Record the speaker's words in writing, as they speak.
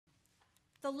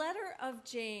The letter of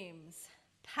James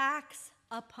packs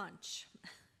a punch.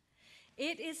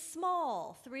 It is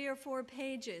small, 3 or 4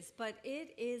 pages, but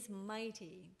it is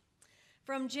mighty.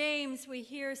 From James, we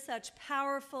hear such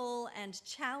powerful and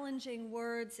challenging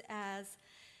words as,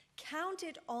 "Count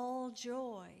it all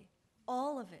joy,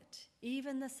 all of it,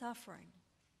 even the suffering.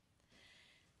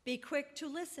 Be quick to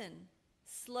listen,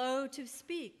 slow to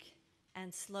speak,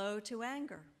 and slow to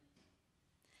anger.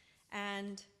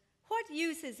 And what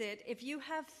use is it if you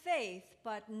have faith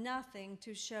but nothing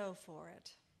to show for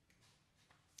it?"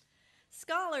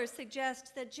 Scholars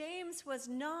suggest that James was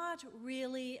not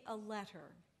really a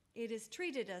letter. It is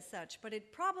treated as such, but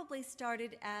it probably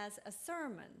started as a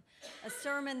sermon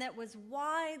that was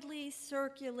widely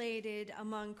circulated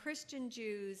among Christian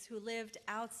Jews who lived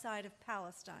outside of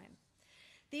Palestine.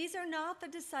 These are not the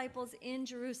disciples in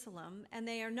Jerusalem, and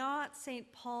they are not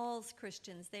St. Paul's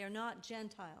Christians. They are not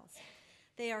Gentiles.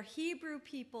 They are Hebrew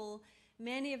people,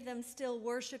 many of them still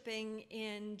worshiping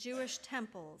in Jewish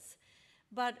temples,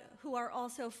 but who are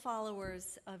also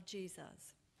followers of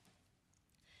Jesus.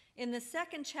 In the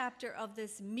second chapter of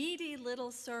this meaty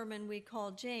little sermon we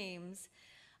call James,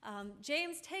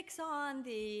 James takes on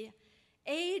the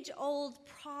age-old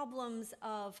problems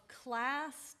of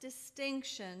class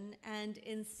distinction and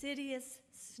insidious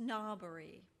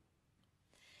snobbery.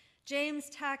 James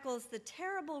tackles the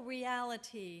terrible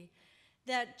reality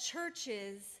that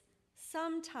churches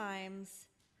sometimes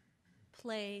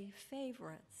play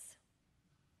favorites,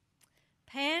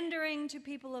 pandering to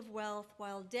people of wealth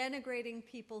while denigrating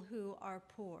people who are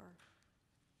poor.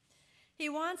 He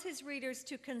wants his readers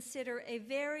to consider a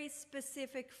very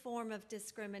specific form of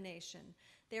discrimination.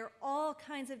 There are all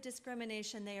kinds of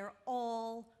discrimination. They are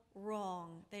all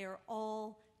wrong. They are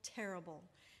all terrible.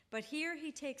 But here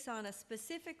he takes on a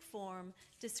specific form,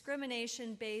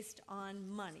 discrimination based on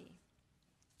money,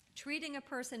 treating a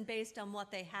person based on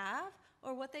what they have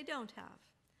or what they don't have.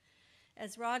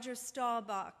 As Roger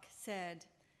Staubach said,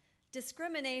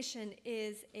 discrimination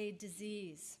is a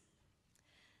disease.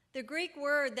 The Greek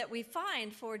word that we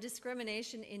find for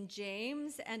discrimination in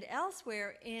James and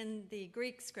elsewhere in the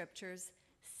Greek scriptures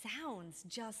sounds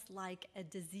just like a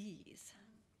disease.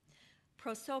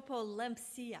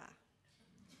 Prosopolempsia.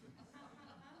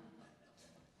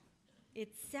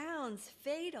 It sounds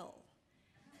fatal,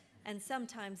 and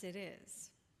sometimes it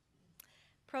is.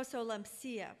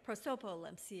 Prosopolempsia.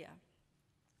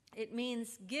 It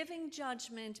means giving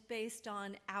judgment based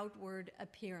on outward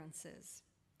appearances.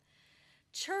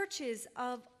 Churches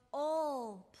of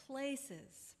all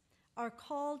places are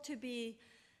called to be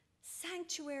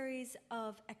sanctuaries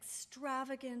of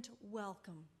extravagant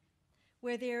welcome,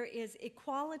 where there is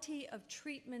equality of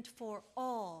treatment for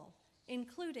all,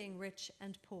 including rich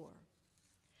and poor.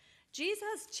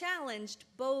 Jesus challenged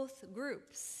both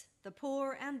groups, the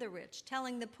poor and the rich,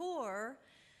 telling the poor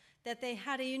that they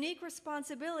had a unique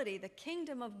responsibility. The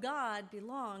kingdom of God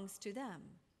belongs to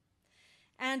them.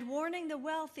 And warning the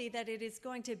wealthy that it is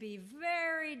going to be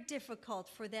very difficult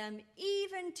for them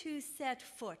even to set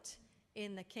foot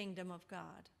in the kingdom of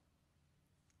God.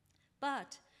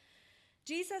 But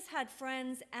Jesus had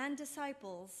friends and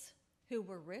disciples who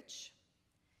were rich,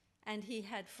 and he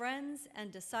had friends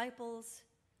and disciples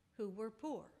who were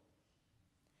poor.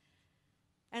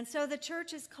 And so the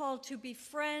church is called to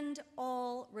befriend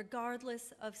all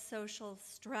regardless of social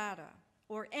strata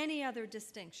or any other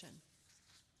distinction.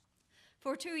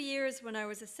 For 2 years when I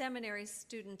was a seminary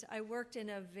student, I worked in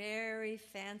a very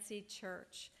fancy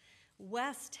church,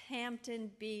 West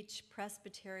Hampton Beach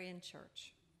Presbyterian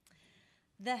Church.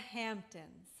 The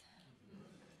Hamptons.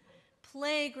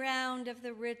 Playground of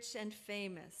the rich and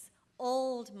famous,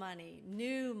 old money,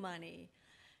 new money,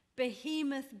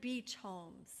 behemoth beach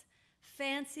homes,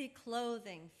 fancy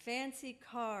clothing, fancy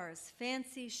cars,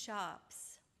 fancy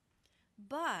shops.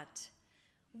 But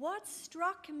what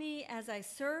struck me as I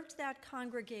served that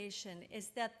congregation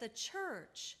is that the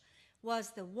church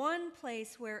was the one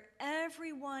place where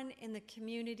everyone in the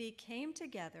community came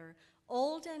together,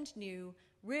 old and new,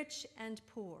 rich and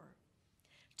poor.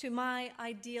 To my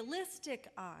idealistic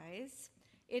eyes,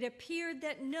 it appeared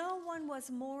that no one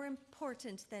was more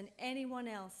important than anyone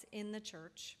else in the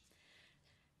church,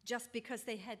 just because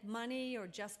they had money, or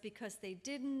just because they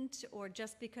didn't, or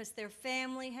just because their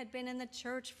family had been in the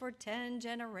church for 10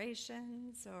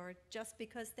 generations, or just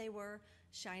because they were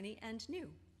shiny and new.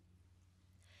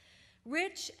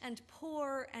 Rich and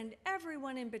poor and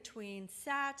everyone in between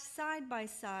sat side by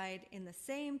side in the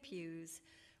same pews.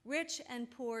 Rich and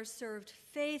poor served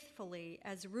faithfully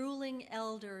as ruling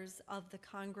elders of the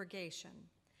congregation.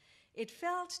 It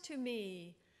felt to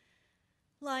me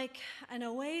like an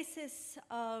oasis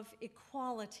of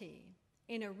equality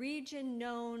in a region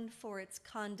known for its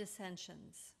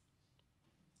condescensions.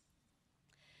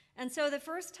 And so the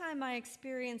first time I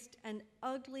experienced an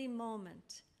ugly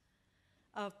moment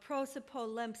of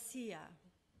prosopolempsia,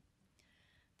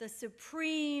 the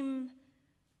supreme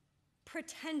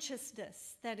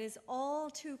pretentiousness that is all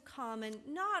too common,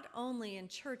 not only in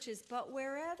churches, but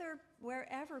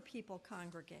wherever people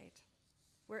congregate,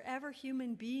 wherever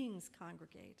human beings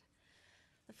congregate.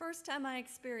 The first time I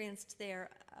experienced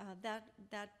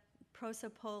that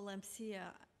prosopolempsia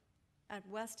at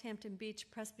West Hampton Beach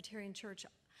Presbyterian Church,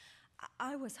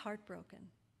 I was heartbroken.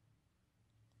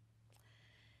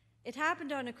 It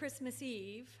happened on a Christmas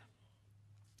Eve.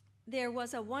 There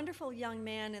was a wonderful young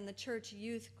man in the church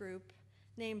youth group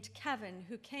named Kevin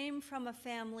who came from a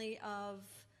family of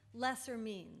lesser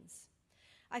means.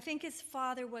 I think his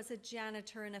father was a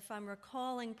janitor, and if I'm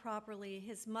recalling properly,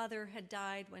 his mother had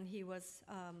died when he was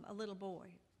a little boy.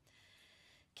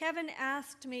 Kevin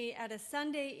asked me at a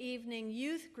Sunday evening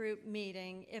youth group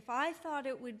meeting if I thought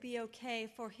it would be okay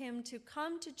for him to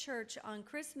come to church on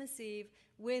Christmas Eve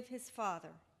with his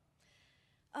father.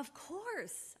 Of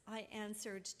course, I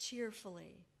answered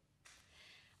cheerfully.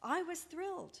 I was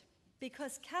thrilled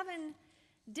because Kevin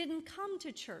didn't come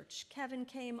to church. Kevin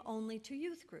came only to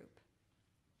youth group.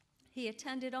 He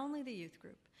attended only the youth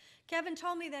group. Kevin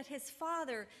told me that his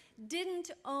father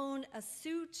didn't own a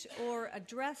suit or a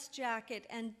dress jacket,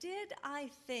 and did I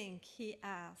think, he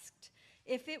asked,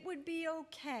 if it would be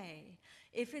okay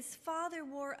if his father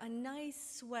wore a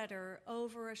nice sweater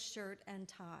over a shirt and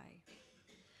tie.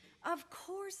 Of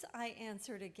course, I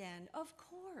answered again, of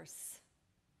course.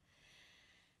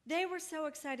 They were so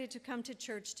excited to come to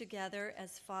church together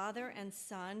as father and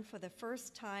son for the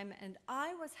first time, and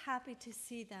I was happy to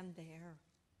see them there.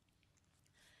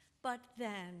 But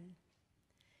then,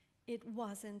 it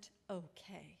wasn't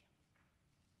okay.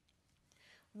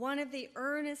 One of the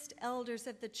earnest elders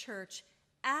of the church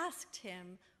asked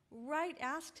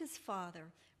his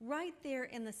father, right there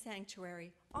in the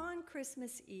sanctuary on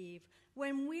Christmas Eve,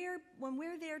 when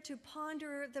we're there to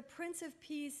ponder the Prince of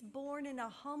Peace born in a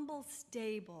humble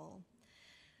stable,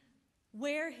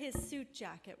 where his suit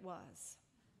jacket was.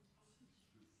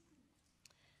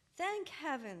 Thank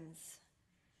heavens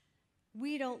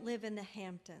we don't live in the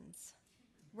Hamptons,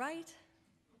 right?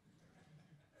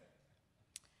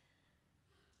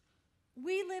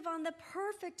 We live on the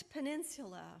perfect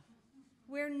peninsula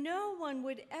where no one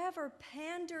would ever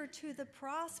pander to the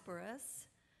prosperous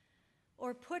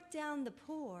or put down the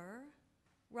poor,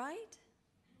 right?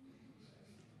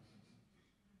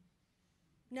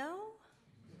 No?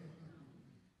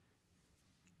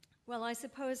 Well, I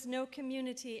suppose no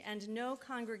community and no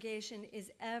congregation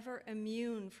is ever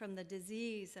immune from the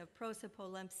disease of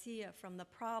prosopolempsia, from the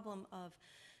problem of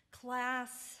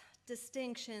class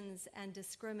distinctions and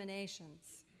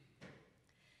discriminations.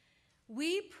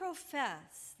 We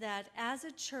profess that as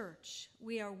a church,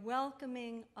 we are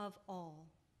welcoming of all.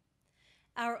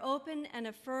 Our open and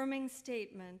affirming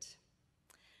statement,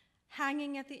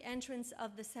 hanging at the entrance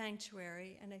of the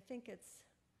sanctuary, and I think it's,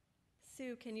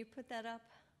 Sue, can you put that up?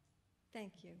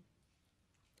 Thank you.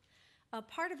 A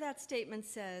part of that statement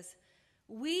says,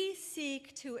 we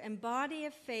seek to embody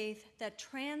a faith that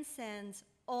transcends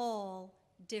all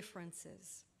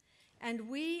differences, and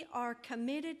we are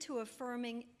committed to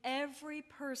affirming every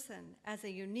person as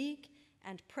a unique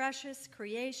and precious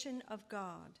creation of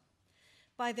God.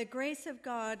 By the grace of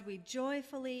God, we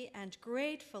joyfully and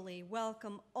gratefully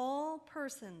welcome all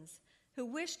persons who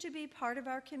wish to be part of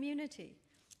our community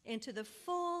into the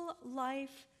full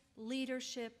life,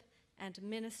 leadership, and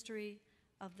ministry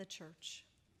of the church.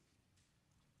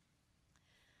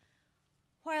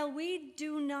 While we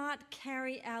do not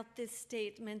carry out this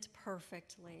statement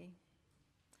perfectly,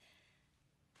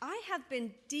 I have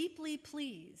been deeply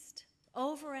pleased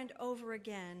over and over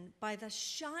again by the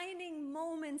shining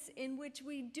moments in which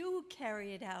we do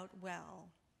carry it out well.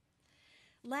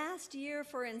 Last year,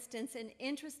 for instance, an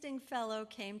interesting fellow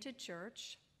came to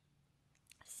church,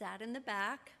 sat in the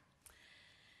back.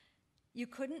 You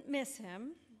couldn't miss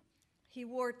him. He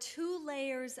wore 2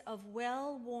 layers of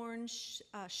well-worn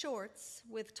shorts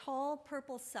with tall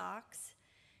purple socks,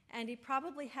 and he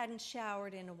probably hadn't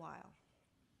showered in a while.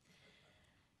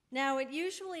 Now, it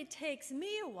usually takes me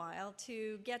a while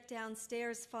to get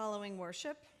downstairs following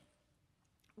worship.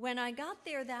 When I got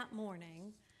there that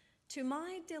morning, to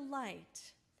my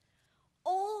delight,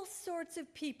 all sorts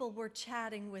of people were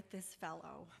chatting with this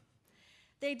fellow.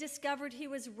 They discovered he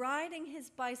was riding his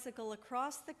bicycle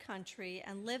across the country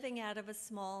and living out of a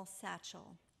small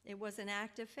satchel. It was an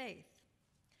act of faith.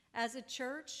 As a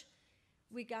church,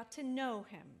 we got to know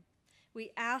him.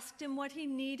 We asked him what he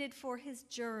needed for his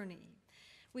journey.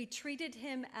 We treated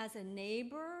him as a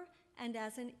neighbor and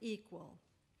as an equal.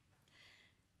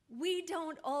 We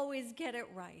don't always get it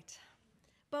right,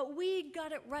 but we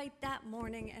got it right that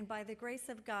morning, and by the grace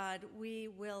of God, we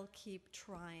will keep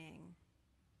trying.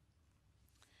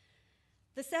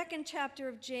 The second chapter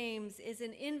of James is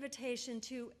an invitation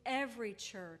to every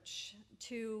church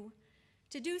to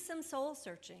do some soul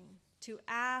searching, to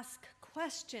ask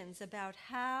questions about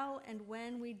how and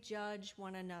when we judge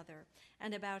one another,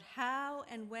 and about how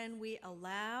and when we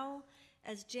allow,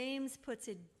 as James puts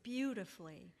it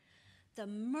beautifully, the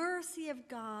mercy of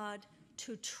God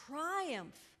to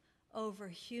triumph over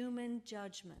human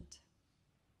judgment.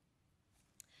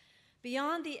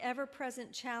 Beyond the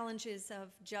ever-present challenges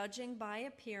of judging by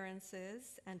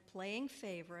appearances and playing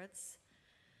favorites,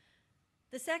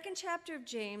 the second chapter of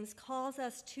James calls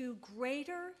us to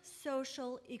greater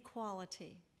social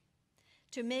equality,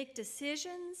 to make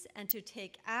decisions and to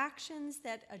take actions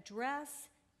that address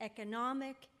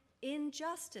economic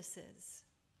injustices.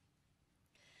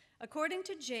 According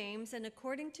to James and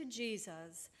according to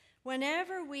Jesus,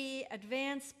 whenever we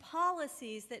advance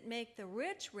policies that make the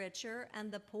rich richer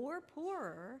and the poor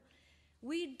poorer,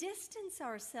 we distance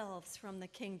ourselves from the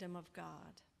kingdom of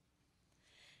God.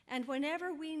 And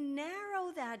whenever we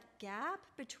narrow that gap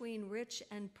between rich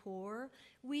and poor,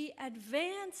 we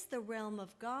advance the realm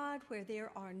of God where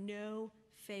there are no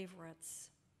favorites.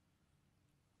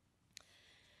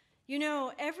 You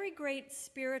know, every great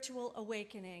spiritual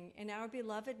awakening in our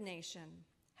beloved nation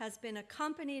has been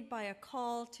accompanied by a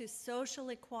call to social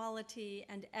equality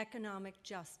and economic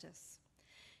justice.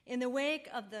 In the wake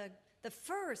of the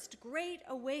first great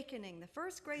awakening, the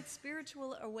first great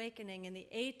spiritual awakening in the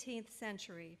 18th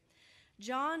century,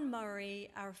 John Murray,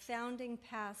 our founding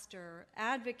pastor,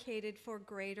 advocated for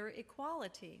greater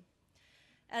equality.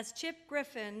 As Chip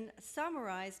Griffin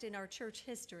summarized in our church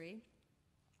history,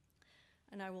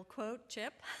 and I will quote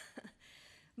Chip,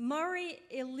 Murray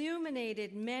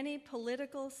illuminated many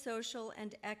political, social,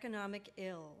 and economic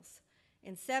ills.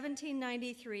 In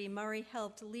 1793, Murray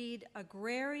helped lead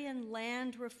agrarian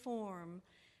land reform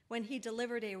when he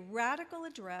delivered a radical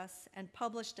address and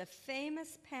published a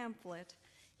famous pamphlet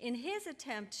in his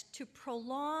attempt to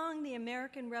prolong the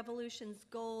American Revolution's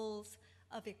goals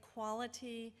of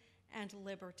equality and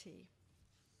liberty.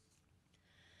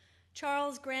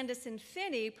 Charles Grandison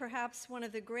Finney, perhaps one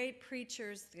of the great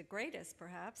preachers, the greatest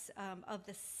perhaps, of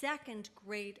the Second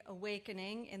Great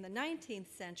Awakening in the 19th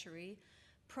century,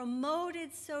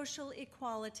 promoted social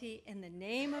equality in the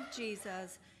name of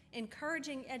Jesus,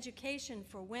 encouraging education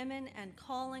for women and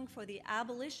calling for the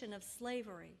abolition of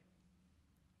slavery.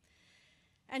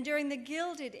 And during the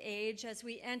Gilded Age, as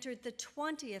we entered the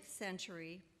 20th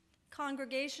century,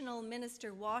 Congregational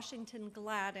Minister Washington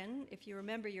Gladden, if you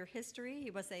remember your history,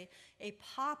 he was a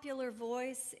popular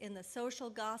voice in the social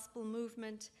gospel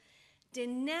movement,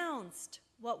 denounced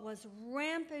what was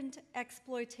rampant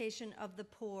exploitation of the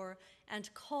poor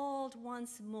and called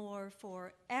once more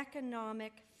for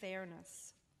economic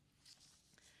fairness.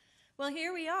 Well,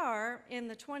 here we are in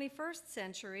the 21st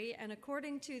century, and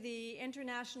according to the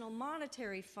International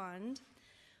Monetary Fund,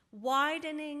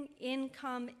 widening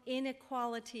income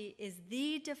inequality is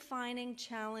the defining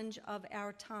challenge of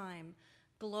our time,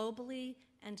 globally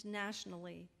and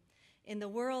nationally. In the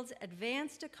world's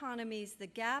advanced economies, the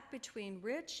gap between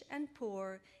rich and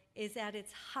poor is at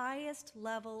its highest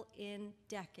level in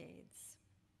decades.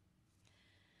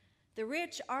 The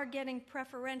rich are getting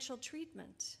preferential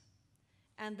treatment,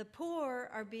 and the poor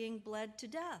are being bled to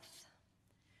death.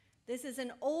 This is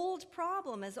an old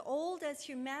problem, as old as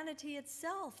humanity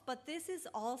itself, but this is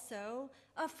also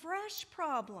a fresh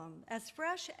problem, as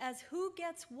fresh as who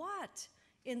gets what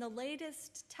in the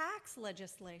latest tax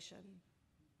legislation.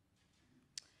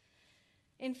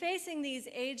 In facing these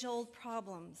age-old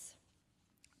problems,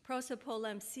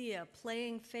 prosopolempsia,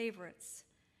 playing favorites,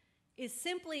 is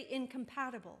simply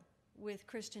incompatible with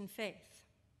Christian faith.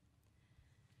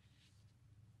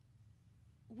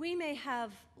 We may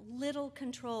have little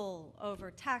control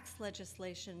over tax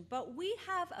legislation, but we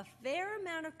have a fair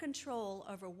amount of control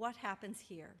over what happens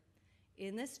here,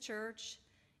 in this church,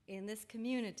 in this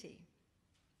community.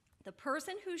 The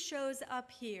person who shows up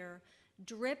here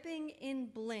dripping in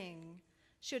bling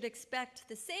should expect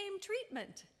the same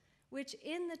treatment, which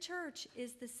in the church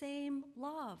is the same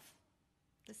love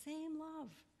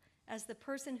as the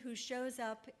person who shows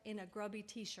up in a grubby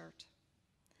t-shirt.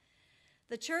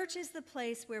 The church is the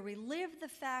place where we live the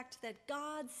fact that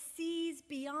God sees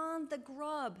beyond the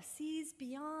grub, sees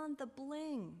beyond the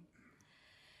bling.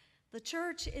 The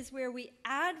church is where we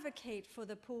advocate for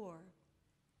the poor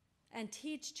and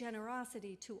teach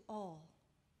generosity to all.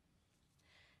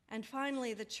 And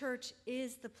finally, the church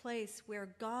is the place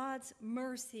where God's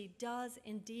mercy does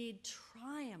indeed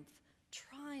triumph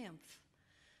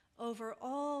over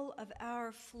all of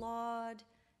our flawed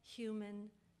human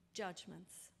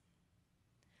judgments.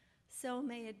 So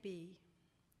may it be.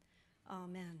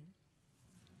 Amen.